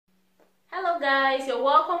guys, you're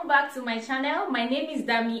welcome back to my channel. My name is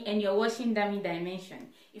Dami and you're watching Dami Dimension.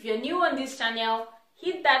 If you're new on this channel,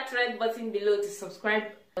 hit that red button below to subscribe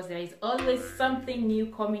because there is always something new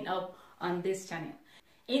coming up on this channel.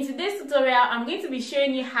 In today's tutorial, I'm going to be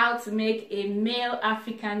showing you how to make a male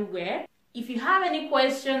African wear. If you have any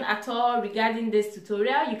question at all regarding this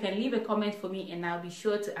tutorial, you can leave a comment for me and I'll be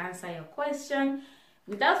sure to answer your question.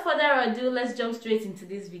 Without further ado, let's jump straight into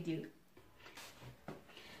this video.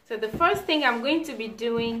 So the first thing I'm going to be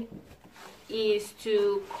doing is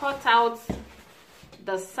to cut out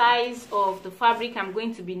the size of the fabric I'm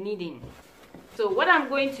going to be needing. So what I'm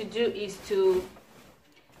going to do is to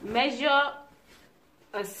measure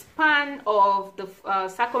a span of the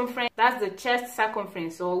circumference, that's the chest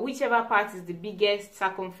circumference, or whichever part is the biggest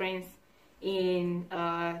circumference in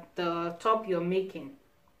the top you're making.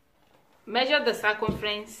 Measure the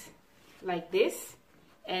circumference like this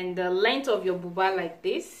and the length of your buba like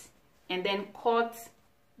this, and then cut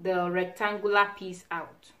the rectangular piece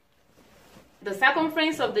out. The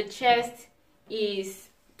circumference of the chest is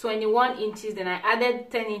 21 inches, then I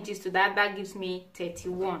added 10 inches to that. That gives me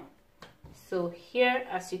 31. So here,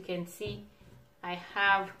 as you can see, I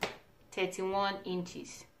have 31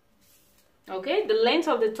 inches. Okay, the length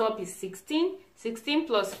of the top is 16. 16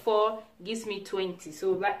 plus 4 gives me 20.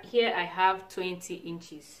 So right here I have 20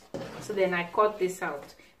 inches. So then I cut this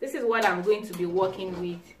out. This is what I'm going to be working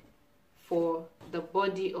with for the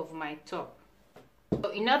body of my top. So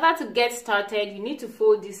in order to get started, you need to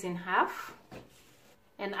fold this in half.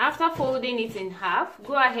 And after folding it in half,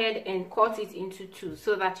 go ahead and cut it into two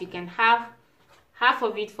so that you can have half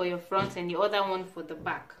of it for your front and the other one for the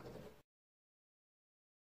back.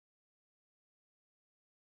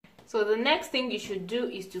 So the next thing you should do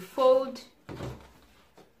is to fold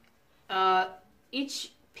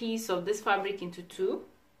each piece of this fabric into two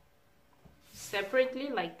separately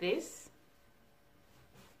like this.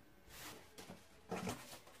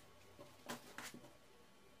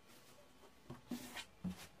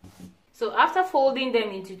 So after folding them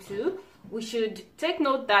into two, we should take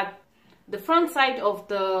note that the front side of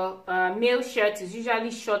the male shirt is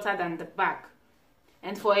usually shorter than the back.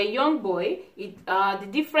 And for a young boy, the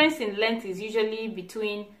difference in length is usually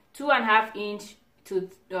between 2.5 inch to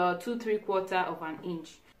 2 3/4 of an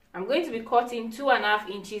inch. I'm going to be cutting 2.5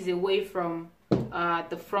 inches away from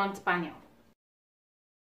the front panel.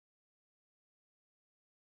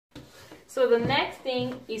 So the next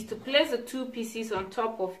thing is to place the two pieces on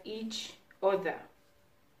top of each other.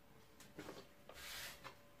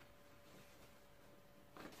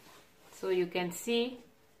 So you can see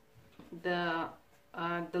the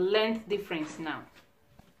length difference now.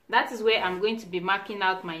 That is where I'm going to be marking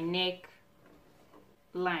out my neck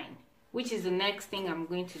line, which is the next thing I'm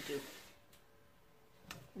going to do.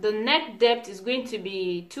 The neck depth is going to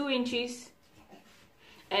be 2 inches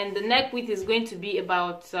and the neck width is going to be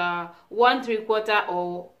about 1 3/4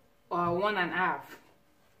 or 1.5.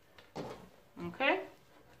 Okay,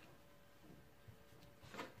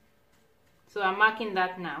 so I'm marking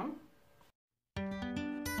that now.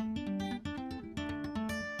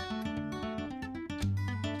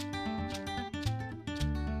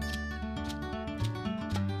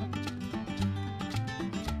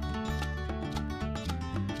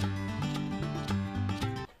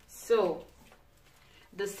 So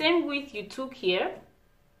the same width you took here,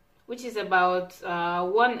 which is about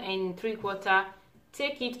 1 3/4,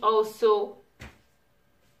 take it also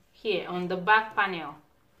here on the back panel.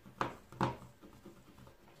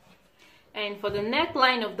 And for the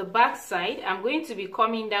neckline of the back side, I'm going to be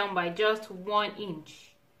coming down by just 1 inch.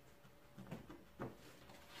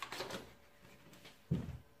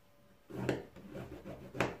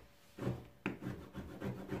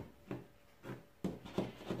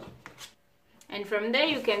 And from there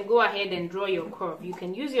you can go ahead and draw your curve. You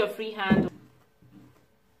can use your free hand.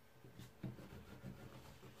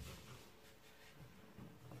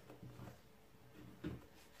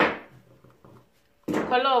 The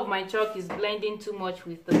color of my chalk is blending too much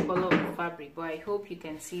with the color of the fabric, but I hope you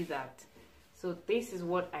can see that. So this is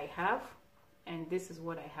what I have and this is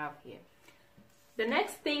what I have here. The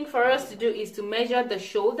next thing for us to do is to measure the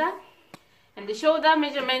shoulder. And the shoulder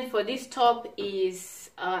measurement for this top is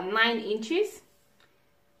 9 inches.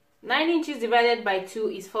 9 inches divided by 2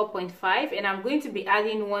 is 4.5, and I'm going to be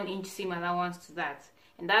adding 1 inch seam allowance to that,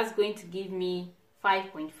 and that's going to give me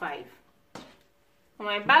 5.5. On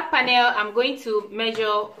my back panel, I'm going to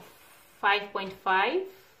measure 5.5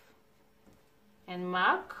 and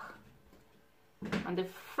mark. On the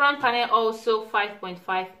front panel also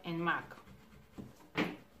 5.5 and mark.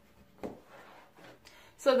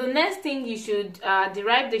 So the next thing, you should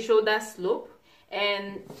derive the shoulder slope,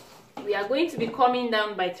 and we are going to be coming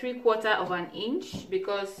down by 3/4 of an inch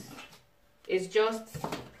because it's just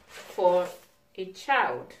for a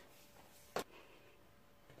child.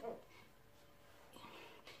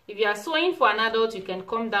 If you are sewing for an adult, you can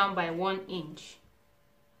come down by 1 inch.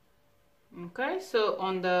 Okay, so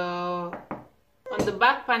on the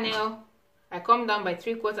back panel I come down by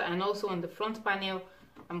 3/4, and also on the front panel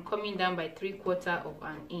I'm coming down by 3/4 of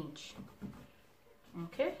an inch.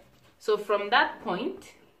 Okay, so from that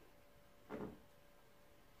point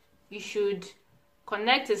you should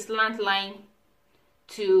connect a slant line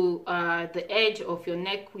to the edge of your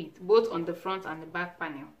neck width, both on the front and the back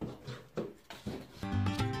panel.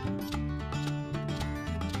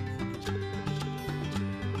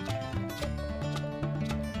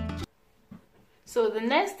 So the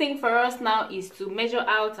next thing for us now is to measure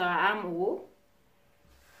out our armhole.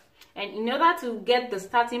 And in order to get the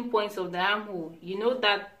starting points of the armhole, you know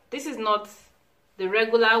that this is not the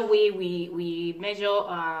regular way we measure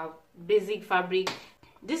our basic fabric.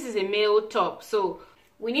 This is a male top, so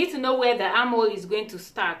we need to know where the armhole is going to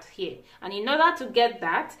start here. And in order to get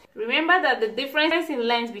that, remember that the difference in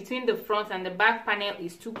length between the front and the back panel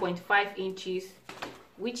is 2.5 inches,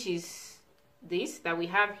 which is this that we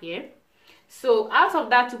have here. So out of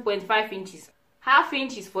that 2.5 inches, ½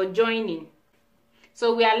 inch is for joining.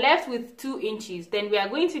 So we are left with 2 inches. Then we are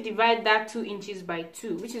going to divide that 2 inches by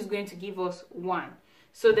 2, which is going to give us 1.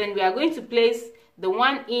 So then we are going to place the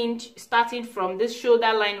 1 inch starting from this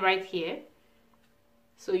shoulder line right here.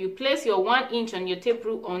 So you place your 1 inch on your tape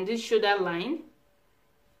rule on this shoulder line,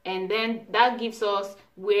 and then that gives us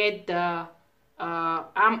where the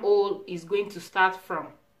armhole is going to start from.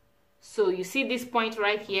 So you see this point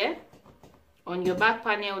right here on your back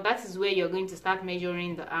panel, that is where you're going to start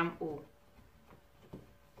measuring the armhole.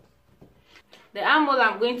 The armhole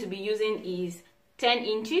I'm going to be using is 10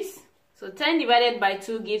 inches. So 10 divided by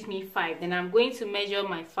 2 gives me 5. Then I'm going to measure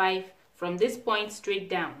my 5 from this point straight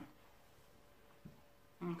down.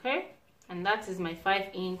 Okay, and that is my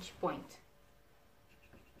 5-inch point.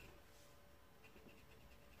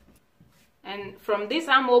 And from this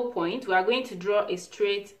armhole point, we are going to draw a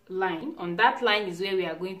straight line. On that line is where we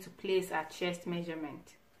are going to place our chest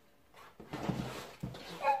measurement.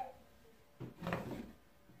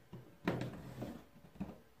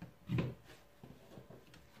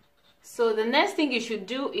 So the next thing you should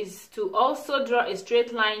do is to also draw a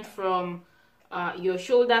straight line from your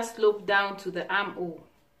shoulder slope down to the armhole.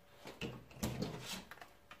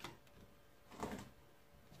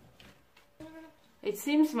 It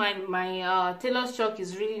seems my tailor's chalk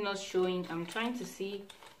is really not showing. I'm trying to see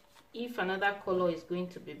if another color is going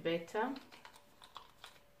to be better.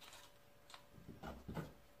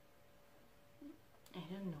 I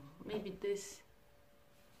don't know, maybe this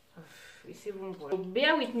is even worse. So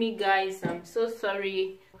bear with me guys, I'm so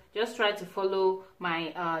sorry. Just try to follow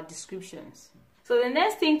my descriptions. So the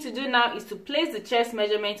next thing to do now is to place the chest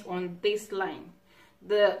measurement on this line.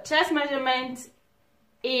 The chest measurement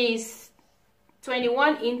is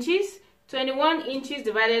 21 inches. 21 inches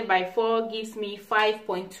divided by 4 gives me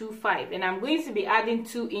 5.25, and I'm going to be adding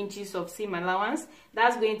 2 inches of seam allowance.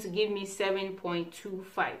 That's going to give me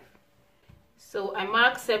 7.25. So I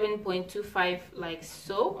mark 7.25 like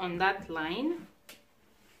so on that line.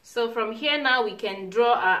 So from here now we can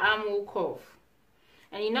draw our armhole curve.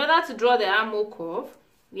 And in order to draw the armhole curve,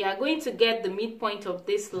 we are going to get the midpoint of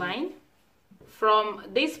this line from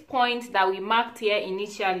this point that we marked here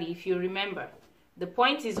initially, if you remember. The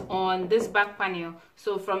point is on this back panel.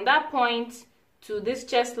 So from that point to this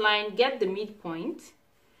chest line, get the midpoint.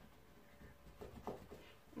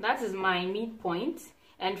 That is my midpoint.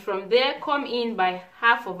 And from there, come in by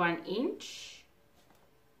 ½ of an inch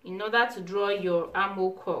in order to draw your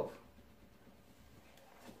armhole curve.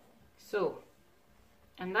 So,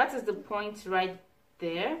 and that is the point right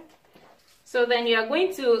there. So then you are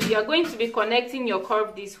going to be connecting your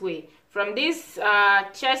curve this way. From this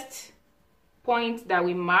chest point that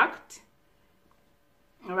we marked,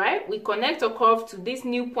 all right, we connect a curve to this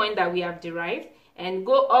new point that we have derived and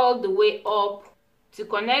go all the way up to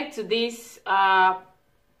connect to this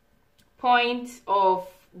point of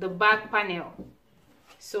the back panel.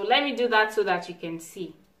 So let me do that so that you can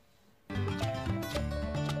see.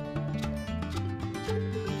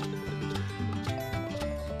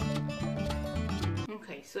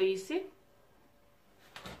 Okay, so you see.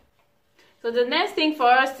 So the next thing for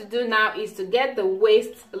us to do now is to get the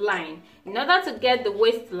waistline. In order to get the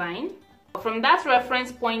waistline, from that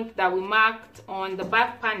reference point that we marked on the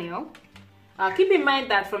back panel, keep in mind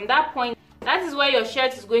that from that point, that is where your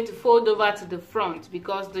shirt is going to fold over to the front,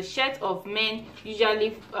 because the shirt of men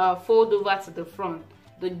usually fold over to the front.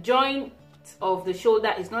 The joint waist of the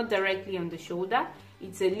shoulder is not directly on the shoulder,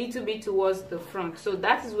 it's a little bit towards the front, so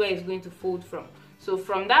that is where it's going to fold from. So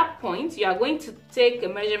from that point, you are going to take a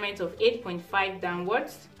measurement of 8.5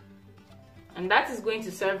 downwards, and that is going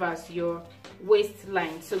to serve as your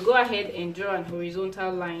waistline. So go ahead and draw an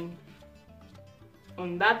horizontal line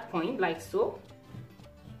on that point, like so.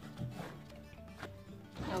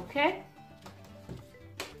 Okay.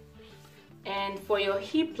 And for your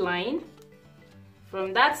hip line,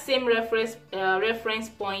 from that same reference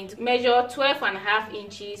point, measure 12.5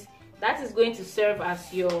 inches. That is going to serve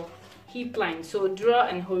as your hip line. So draw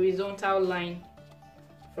an horizontal line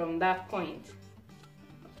from that point.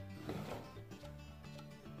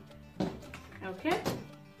 Okay.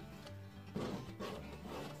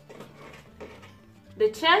 The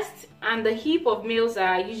chest and the hip of males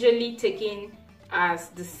are usually taken as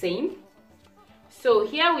the same. So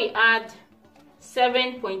here we add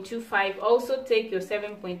 7.25. Also take your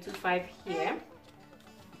 7.25 here,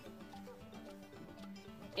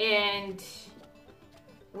 and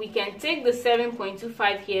we can take the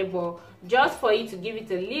 7.25 here, but just for you to give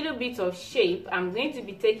it a little bit of shape, I'm going to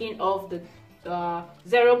be taking off the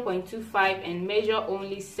 0.25 and measure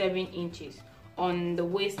only 7 inches on the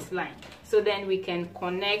waistline. So then we can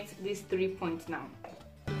connect these 3 points now.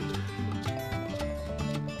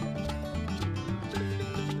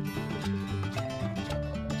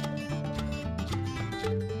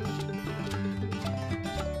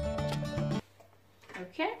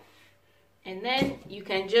 Okay, and then you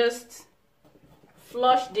can just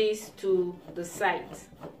flush this to the side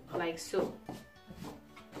like so.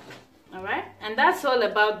 All right, and that's all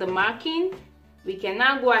about the marking. We can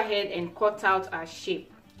now go ahead and cut out our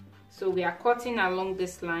shape. So we are cutting along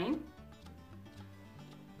this line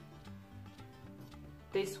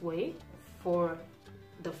this way for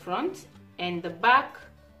the front, and the back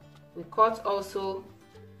we cut also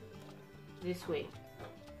this way.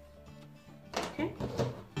 Okay.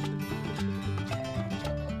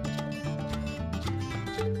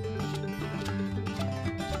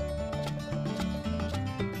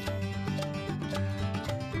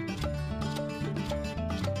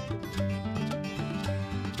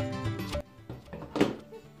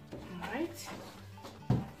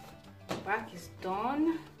 Back is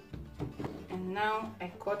done, and now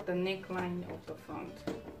I cut the neckline of the front.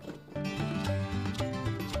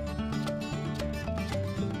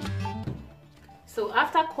 So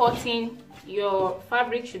after cutting, your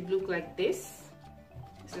fabric should look like this.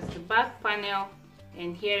 This is the back panel,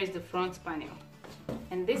 and here is the front panel,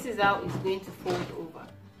 and this is how it's going to fold over.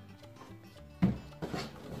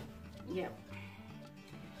 Yep.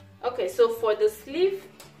 Okay, so for the sleeve,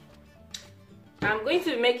 I'm going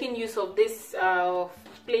to be making use of this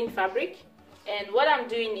plain fabric, and what I'm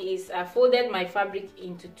doing is I folded my fabric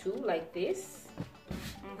into two like this.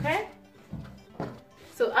 Okay,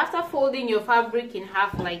 so after folding your fabric in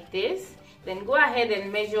half like this, then go ahead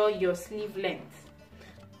and measure your sleeve length.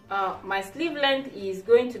 My sleeve length is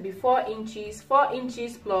going to be 4 inches, 4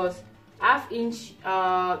 inches plus ½ inch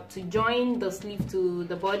to join the sleeve to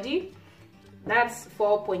the body. That's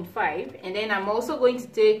 4.5, and then I'm also going to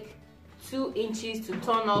take 2 inches to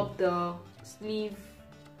turn up the sleeve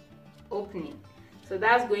opening, so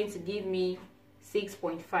that's going to give me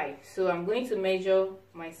 6.5. so I'm going to measure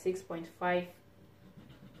my 6.5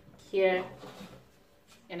 here,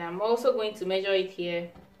 and I'm also going to measure it here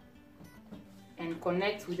and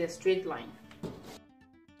connect with a straight line.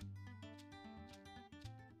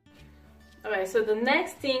 Alright, so the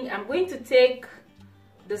next thing, I'm going to take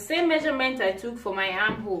the same measurement I took for my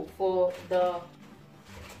armhole for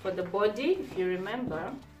the body. If you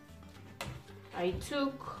remember, I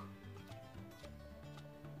took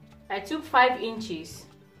 5 inches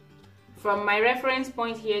from my reference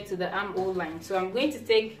point here to the armhole line. So I'm going to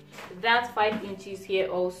take that 5 inches here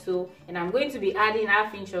also, and I'm going to be adding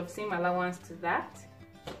 ½ inch of seam allowance to that,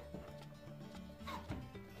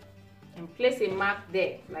 and place a mark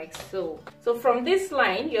there like so. So from this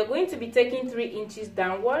line, you're going to be taking 3 inches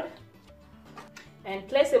downward and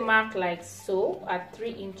place a mark like so at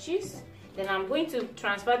 3 inches. Then I'm going to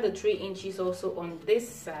transfer the 3 inches also on this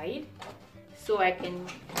side, so I can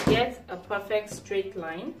get a perfect straight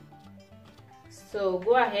line. So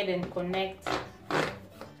go ahead and connect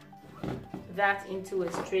that into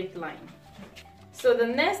a straight line. So the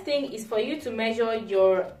next thing is for you to measure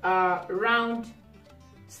your round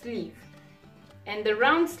sleeve, and the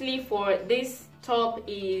round sleeve for this top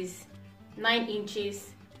is 9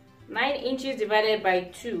 inches. 9 inches divided by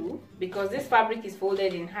 2, because this fabric is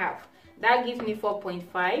folded in half, that gives me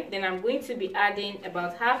 4.5. Then I'm going to be adding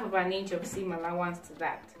about ½ inch of seam allowance to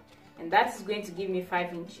that, and that is going to give me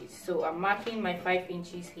 5 inches. So I'm marking my 5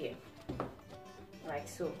 inches here. like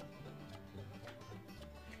so.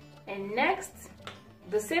 And next,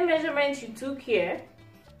 the same measurement you took here,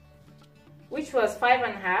 which was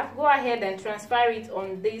 5.5, go ahead and transfer it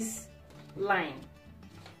on this line.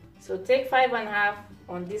 So take 5.5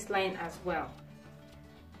 on this line as well.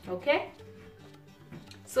 Okay,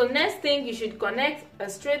 so next thing, you should connect a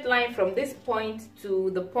straight line from this point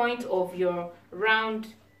to the point of your round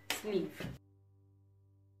sleeve.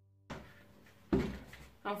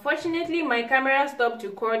 Unfortunately, my camera stopped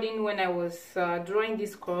recording when I was drawing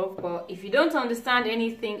this curve, but if you don't understand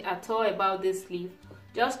anything at all about this sleeve,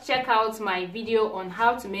 just check out my video on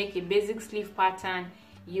how to make a basic sleeve pattern.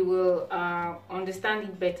 You will understand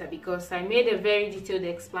it better, because I made a very detailed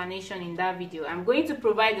explanation in that video. I'm going to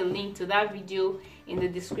provide a link to that video in the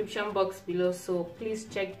description box below, so please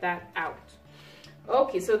check that out.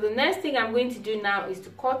 Okay, so the next thing I'm going to do now is to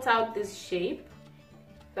cut out this shape.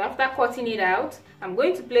 So after cutting it out, I'm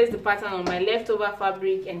going to place the pattern on my leftover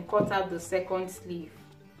fabric and cut out the second sleeve.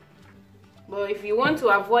 But if you want to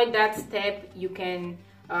avoid that step, you can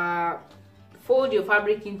fold your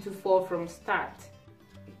fabric into 4 from start.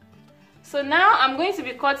 So now I'm going to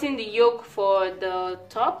be cutting the yoke for the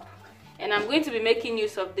top, and I'm going to be making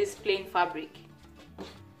use of this plain fabric.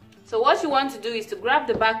 So what you want to do is to grab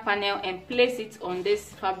the back panel and place it on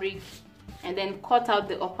this fabric, and then cut out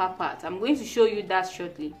the upper part. I'm going to show you that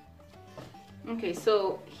shortly. Okay,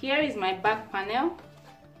 so here is my back panel.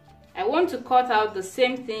 I want to cut out the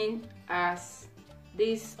same thing as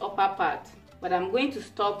this upper part, but I'm going to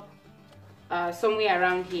stop somewhere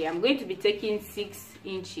around here. I'm going to be taking 6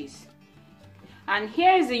 inches. And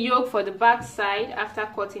here is the yoke for the back side after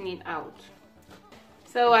cutting it out.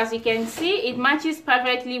 So as you can see, it matches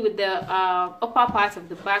perfectly with the upper part of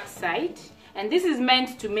the back side. And this is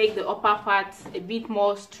meant to make the upper part a bit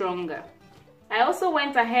more stronger. I also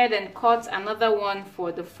went ahead and cut another one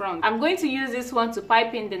for the front. I'm going to use this one to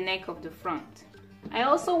pipe in the neck of the front. I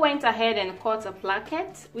also went ahead and cut a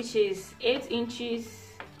placket, which is 8 inches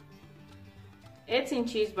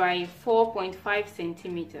by 4.5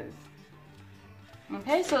 centimeters.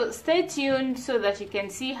 Okay, so stay tuned so that you can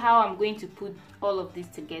see how I'm going to put all of this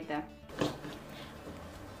together.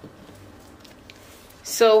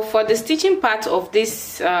 So for the stitching part of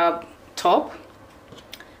this top,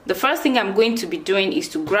 the first thing I'm going to be doing is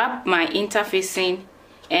to grab my interfacing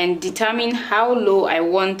and determine how low I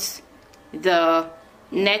want the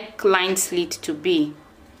neckline slit to be.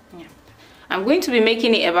 I'm going to be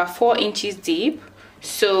making it about 4 inches deep,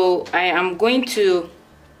 so I am going to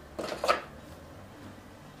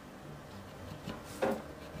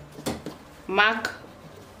mark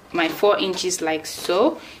my 4 inches like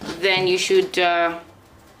so. Then you should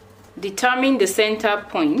determine the center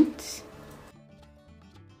point.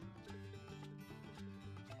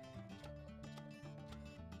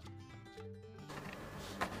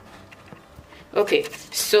 Okay,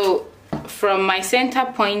 so from my center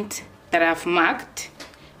point that I've marked,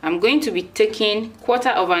 I'm going to be taking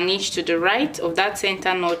 1/4 of an inch to the right of that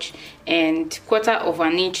center notch and 1/4 of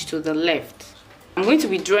an inch to the left. I'm going to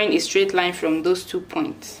be drawing a straight line from those 2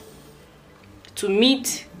 points to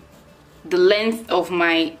meet the length of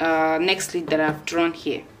my neck slit that I've drawn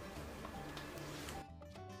here.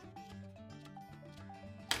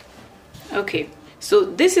 Okay, so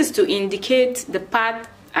this is to indicate the part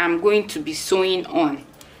I'm going to be sewing on.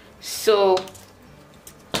 So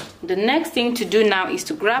the next thing to do now is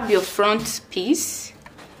to grab your front piece.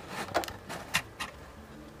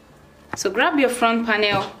 So grab your front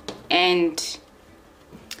panel, and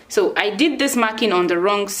so I did this marking on the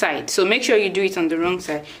wrong side, so make sure you do it on the wrong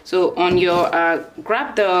side. So on your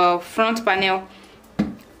grab the front panel,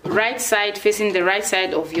 right side facing the right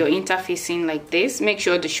side of your interfacing like this. Make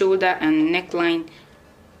sure the shoulder and neckline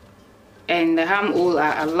and the armhole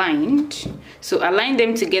are aligned. So align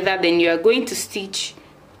them together, then you are going to stitch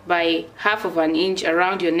by 1/2 of an inch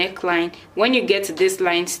around your neckline. When you get to this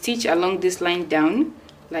line, stitch along this line down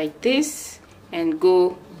like this and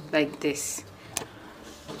go like this.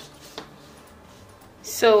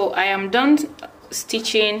 So I am done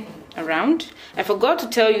stitching around. I forgot to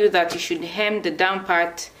tell you that you should hem the down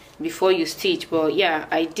part before you stitch, but yeah,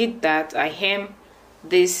 I did that. I hem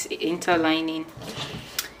this interlining.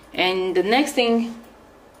 And the next thing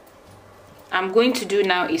I'm going to do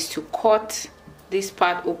now is to cut this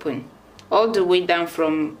part open all the way down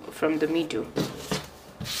from the middle.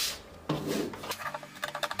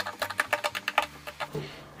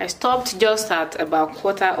 I stopped just at about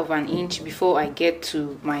 1/4 of an inch before I get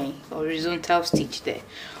to my horizontal stitch there.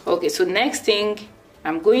 Okay, so next thing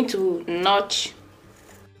I'm going to notch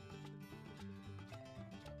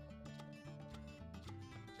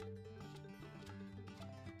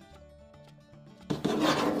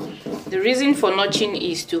The reason for notching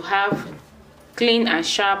is to have clean and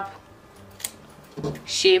sharp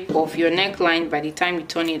shape of your neckline by the time you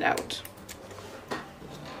turn it out.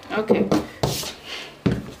 Okay,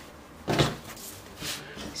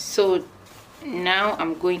 so now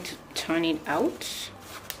I'm going to turn it out.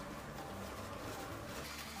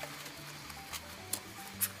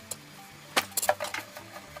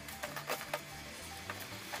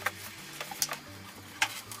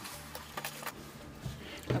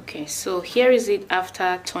 Okay, so here is it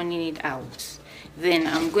after turning it out. Then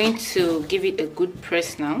I'm going to give it a good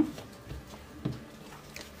press now.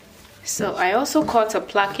 So I also cut a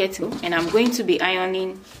placket and I'm going to be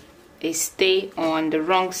ironing a stay on the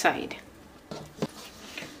wrong side.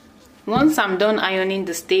 Once I'm done ironing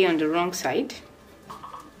the stay on the wrong side,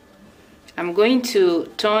 I'm going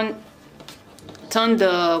to turn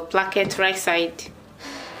the placket right side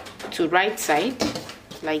to right side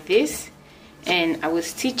like this, and I will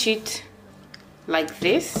stitch it like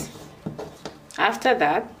this. After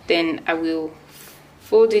that, then I will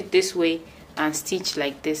fold it this way and stitch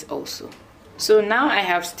like this also. So now I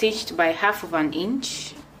have stitched by 1/2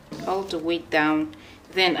 inch all the way down.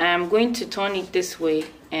 Then I am going to turn it this way,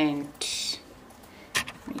 and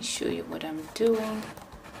let me show you what I'm doing.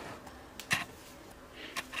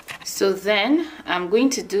 So then I'm going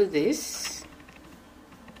to do this,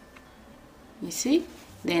 you see,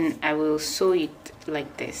 then I will sew it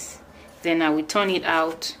like this. Then I will turn it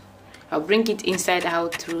out. I'll bring it inside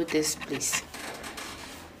out through this place.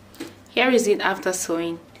 Here is it after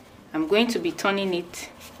sewing. I'm going to be turning it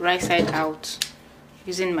right side out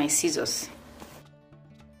using my scissors.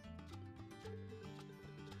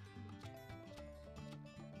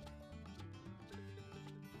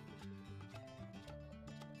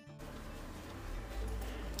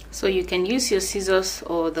 So you can use your scissors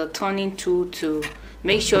or the turning tool to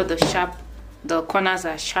make sure the corners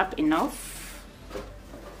are sharp enough.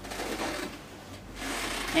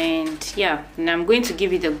 And yeah, and I'm going to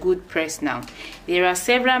give it a good press now. There are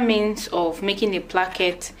several means of making a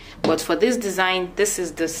placket, but for this design, this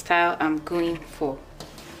is the style I'm going for.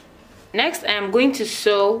 Next, I am going to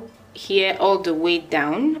sew here all the way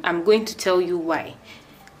down. I'm going to tell you why.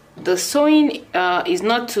 The sewing is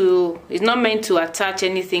not meant to attach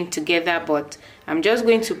anything together, but I'm just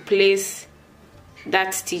going to place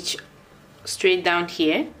that stitch straight down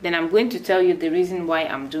here. Then I'm going to tell you the reason why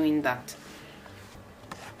I'm doing that.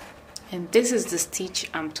 And this is the stitch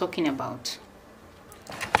I'm talking about.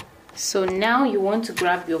 So now you want to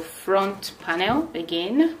grab your front panel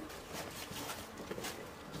again.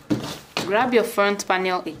 Grab your front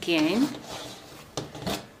panel again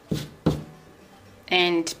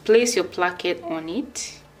and place your placket on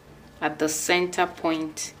it at the center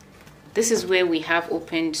point. This is where we have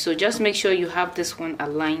opened, so just make sure you have this one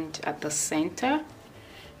aligned at the center.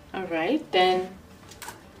 All right, then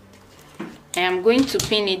I am going to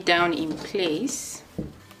pin it down in place.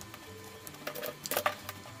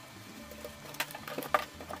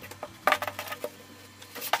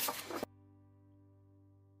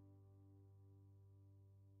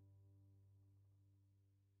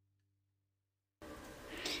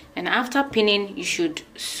 And after pinning, you should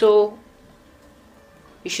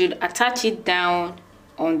attach it down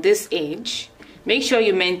on this edge. Make sure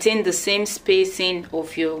you maintain the same spacing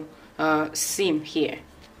of your seam here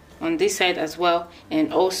on this side as well,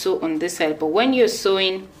 and also on this side. But when you're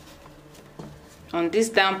sewing on this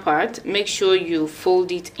down part, make sure you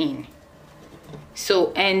fold it in.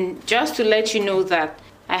 So, and just to let you know that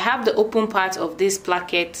I have the open part of this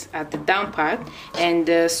placket at the down part, and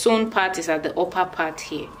the sewn part is at the upper part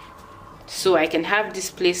here. So I can have this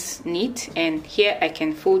place neat, and here I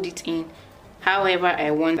can fold it in however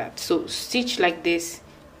I want that. So stitch like this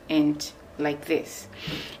and like this.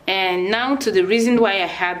 And now to the reason why I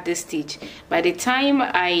had this stitch. By the time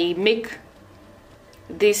I make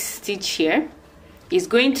this stitch here, it's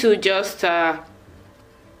going to just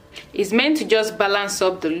it's meant to just balance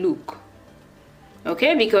up the look,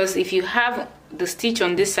 okay? Because if you have the stitch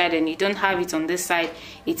on this side and you don't have it on this side,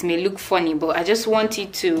 it may look funny, but I just want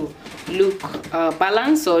it to look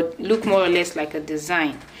balanced, or look more or less like a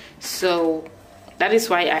design. So that is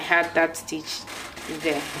why I had that stitch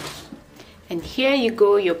there. And here you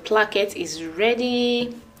go, your placket is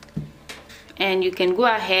ready, and you can go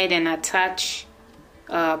ahead and attach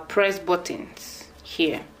press buttons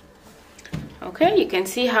here. Okay, you can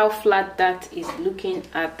see how flat that is looking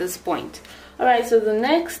at this point. All right, so the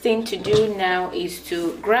next thing to do now is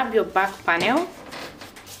to grab your back panel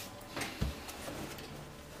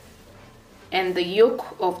and the yoke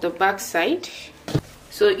of the back side.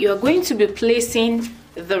 So you're going to be placing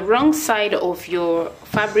the wrong side of your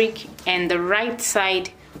fabric and the right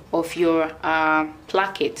side of your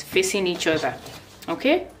placket facing each other.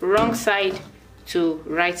 Okay, wrong side to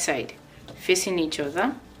right side facing each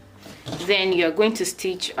other. Then you are going to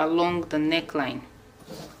stitch along the neckline.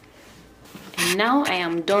 And now I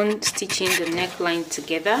am done stitching the neckline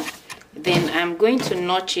together. Then I'm going to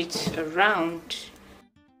notch it around.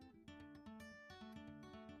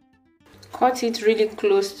 Cut it really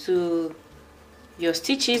close to your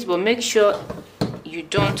stitches, but make sure you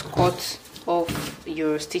don't cut off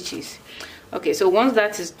your stitches. Okay, so once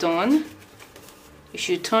that is done, you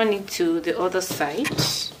should turn it to the other side,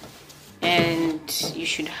 and you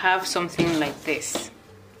should have something like this.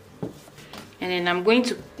 And then I'm going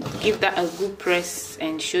to give that a good press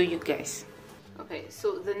and show you guys. Okay,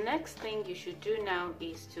 so the next thing you should do now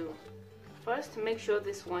is to first make sure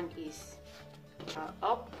this one is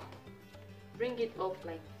up. Bring it up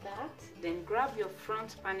like that. Then grab your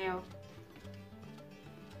front panel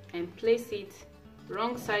and place it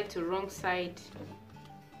wrong side to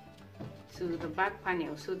the back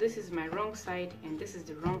panel. So this is my wrong side and this is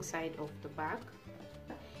the wrong side of the back,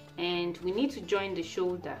 and we need to join the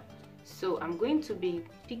shoulder. So I'm going to be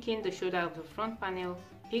picking the shoulder of the front panel,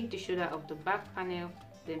 pick the shoulder of the back panel,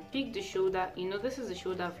 then pick the shoulder. You know, this is the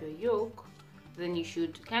shoulder of your yoke. Then you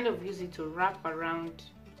should kind of use it to wrap around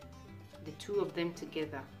the two of them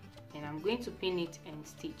together, and I'm going to pin it and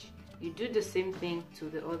stitch. You do the same thing to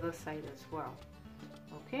the other side as well.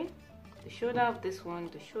 Okay, the shoulder of this one,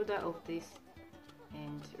 the shoulder of this,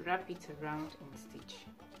 and wrap it around and stitch.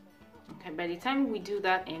 Okay, by the time we do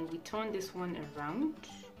that and we turn this one around,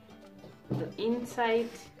 the inside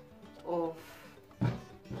of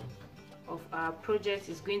our project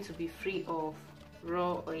is going to be free of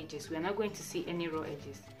raw edges. We are not going to see any raw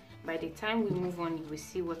edges. By the time we move on, you will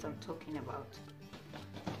see what I'm talking about.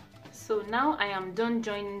 So now I am done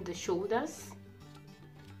joining the shoulders.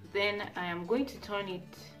 Then I am going to turn it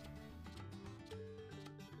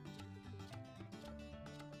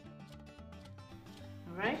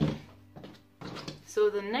alright. So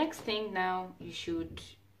the next thing now, you should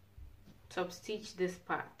top stitch this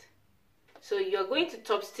part. So you're going to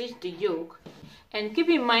top stitch the yoke, and keep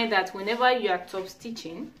in mind that whenever you are top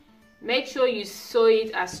stitching, make sure you sew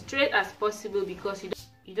it as straight as possible, because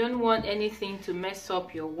you don't want anything to mess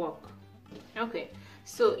up your work. Okay,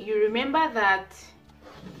 so you remember that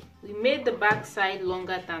we made the back side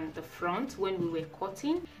longer than the front when we were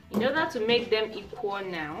cutting. In order to make them equal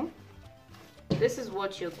now, this is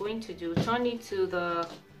what you're going to do. Turn it to the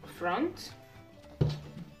front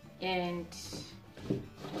and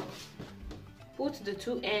put the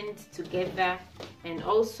two ends together, and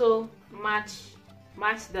also match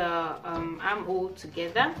the armhole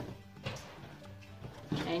together,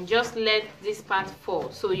 and just let this part fall.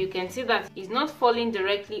 So you can see that it's not falling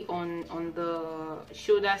directly on the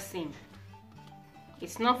shoulder seam.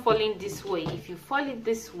 It's not falling this way. If you fall it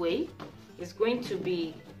this way, it's going to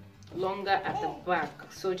be longer at the back.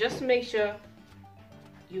 So just make sure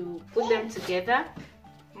you put them together,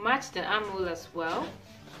 match the armhole as well,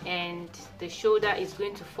 and the shoulder is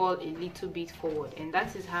going to fall a little bit forward, and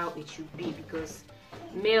that is how it should be, because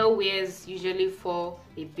male wears usually fall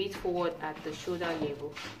a bit forward at the shoulder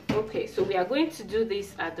level. Okay, so we are going to do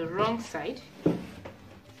this at the wrong side,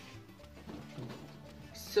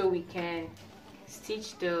 so we can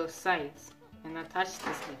stitch the sides and attach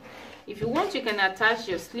the sleeve. If you want, you can attach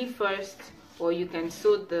your sleeve first, or you can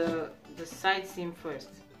sew the side seam first.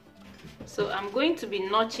 So I'm going to be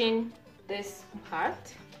notching this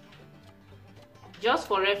part just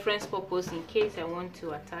for reference purpose, in case I want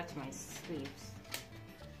to attach my sleeves.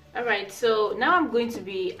 Alright, so now I'm going to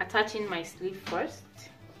be attaching my sleeve first.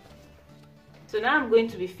 So now I'm going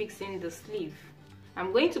to be fixing the sleeve.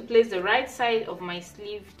 I'm going to place the right side of my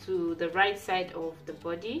sleeve to the right side of the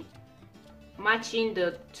body, matching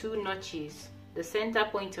the two notches, the center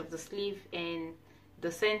point of the sleeve and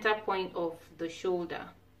the center point of the shoulder,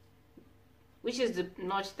 which is the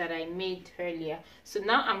notch that I made earlier. So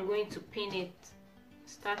now I'm going to pin it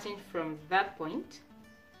starting from that point.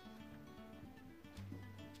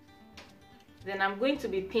 Then I'm going to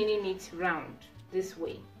be pinning it round this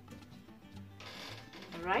way.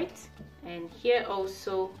 Alright, and here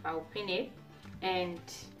also I'll pin it, and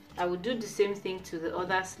I will do the same thing to the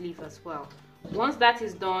other sleeve as well. Once that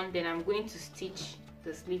is done, then I'm going to stitch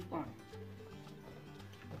the sleeve on.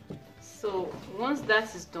 So once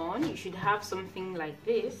that is done, you should have something like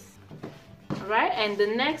this. Alright, and the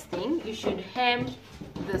next thing, you should hem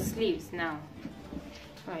the sleeves now.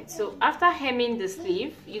 Alright, so after hemming the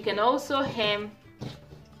sleeve, you can also hem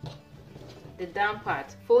the down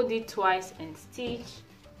part. Fold it twice and stitch,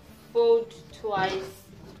 fold twice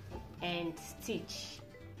and stitch.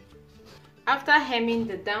 After hemming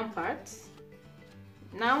the down parts,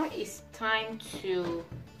 now it's time to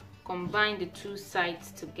combine the two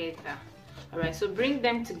sides together. Alright, so bring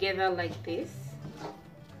them together like this.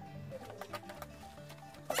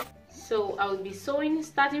 So I'll be sewing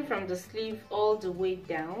starting from the sleeve all the way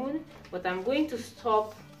down, but I'm going to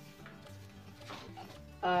stop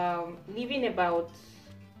leaving about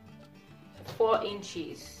 4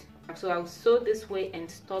 inches. So I'll sew this way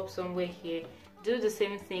and stop somewhere here. Do the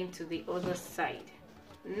same thing to the other side.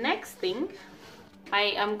 Next thing,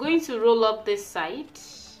 I am going to roll up this side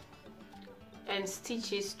and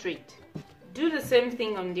stitch it straight. Do the same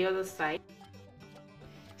thing on the other side.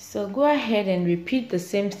 So go ahead and repeat the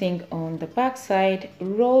same thing on the back side.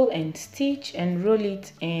 Roll and stitch, and roll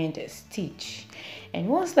it and stitch. And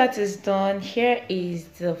once that is done, here is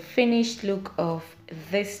the finished look of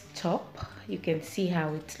this top. You can see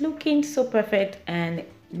how it's looking, so perfect and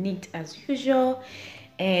neat as usual.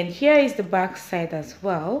 And here is the back side as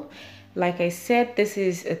well. Like I said, this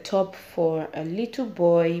is a top for a little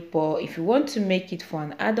boy, but if you want to make it for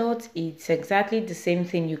an adult, it's exactly the same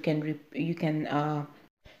thing. You can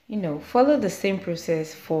you know, follow the same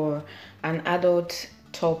process for an adult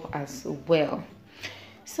top as well.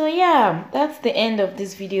 So yeah, that's the end of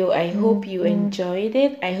this video. I hope you enjoyed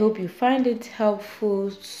it. I hope you find it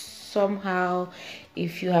helpful somehow.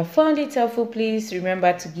 If you have found it helpful, please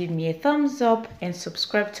remember to give me a thumbs up and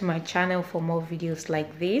subscribe to my channel for more videos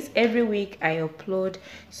like this. Every week I upload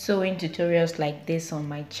sewing tutorials like this on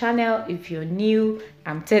my channel. If you're new,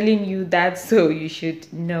 I'm telling you that, so you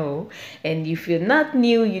should know. And if you're not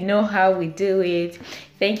new, you know how we do it.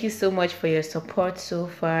 Thank you so much for your support so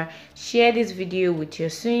far. Share this video with your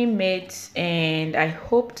sewing mates, and I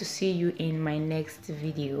hope to see you in my next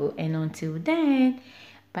video. And until then,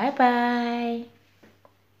 bye bye.